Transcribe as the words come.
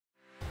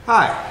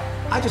Hi,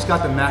 I just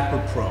got the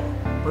MacBook Pro,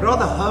 but all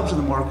the hubs in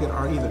the market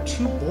are either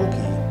too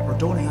bulky or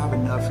don't have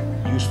enough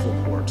useful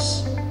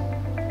ports.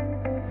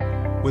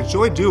 With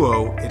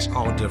JoyDuo, it's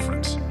all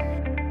different.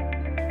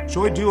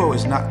 JoyDuo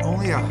is not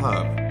only a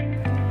hub,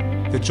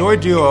 the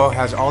JoyDuo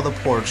has all the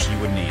ports you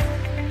would need.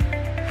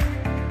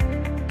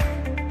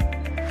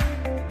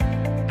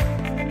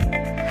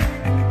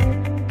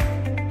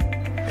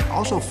 It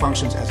also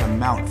functions as a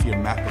mount for your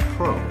MacBook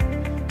Pro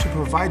to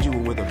provide you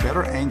with a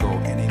better angle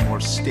and a more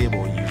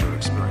stable user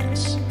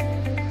experience.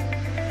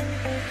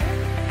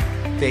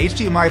 The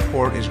HDMI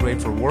port is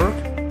great for work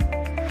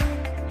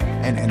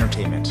and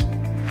entertainment.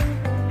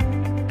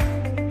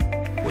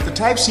 With the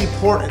Type-C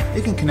port,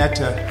 it can connect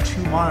to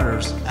 2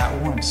 monitors at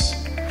once.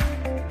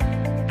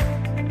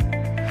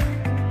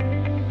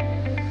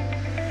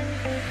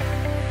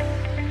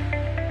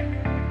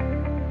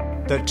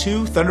 The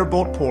 2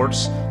 Thunderbolt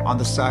ports on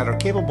the side are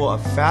capable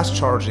of fast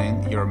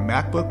charging your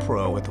MacBook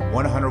Pro with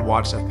 100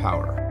 watts of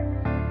power.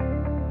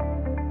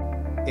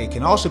 It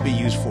can also be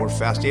used for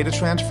fast data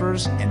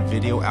transfers and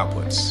video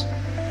outputs.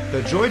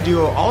 The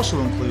JoyDuo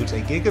also includes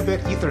a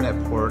gigabit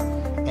Ethernet port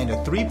and a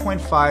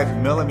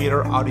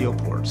 3.5mm audio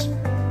port.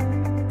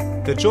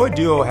 The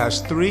JoyDuo has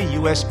 3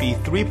 USB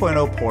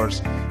 3.0 ports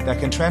that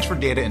can transfer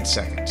data in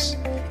seconds,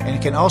 and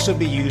it can also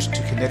be used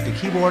to connect the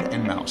keyboard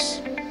and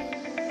mouse.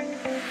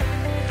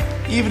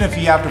 Even if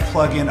you have to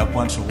plug in a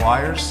bunch of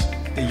wires,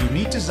 the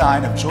unique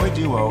design of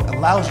JoyDuo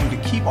allows you to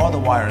keep all the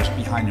wires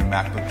behind your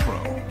MacBook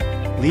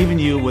Pro, leaving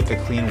you with a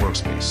clean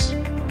workspace.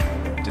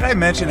 Did I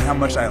mention how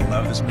much I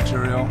love this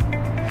material?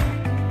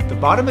 The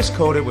bottom is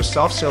coated with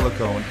soft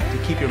silicone to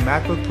keep your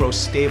MacBook Pro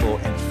stable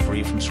and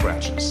free from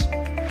scratches.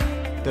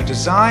 The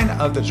design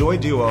of the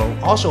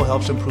JoyDuo also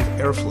helps improve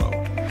airflow,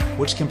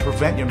 which can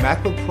prevent your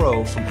MacBook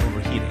Pro from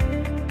overheating.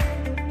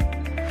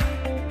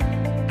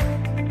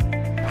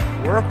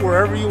 Work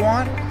wherever you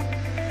want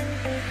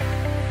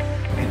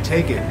and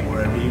take it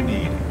wherever you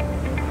need.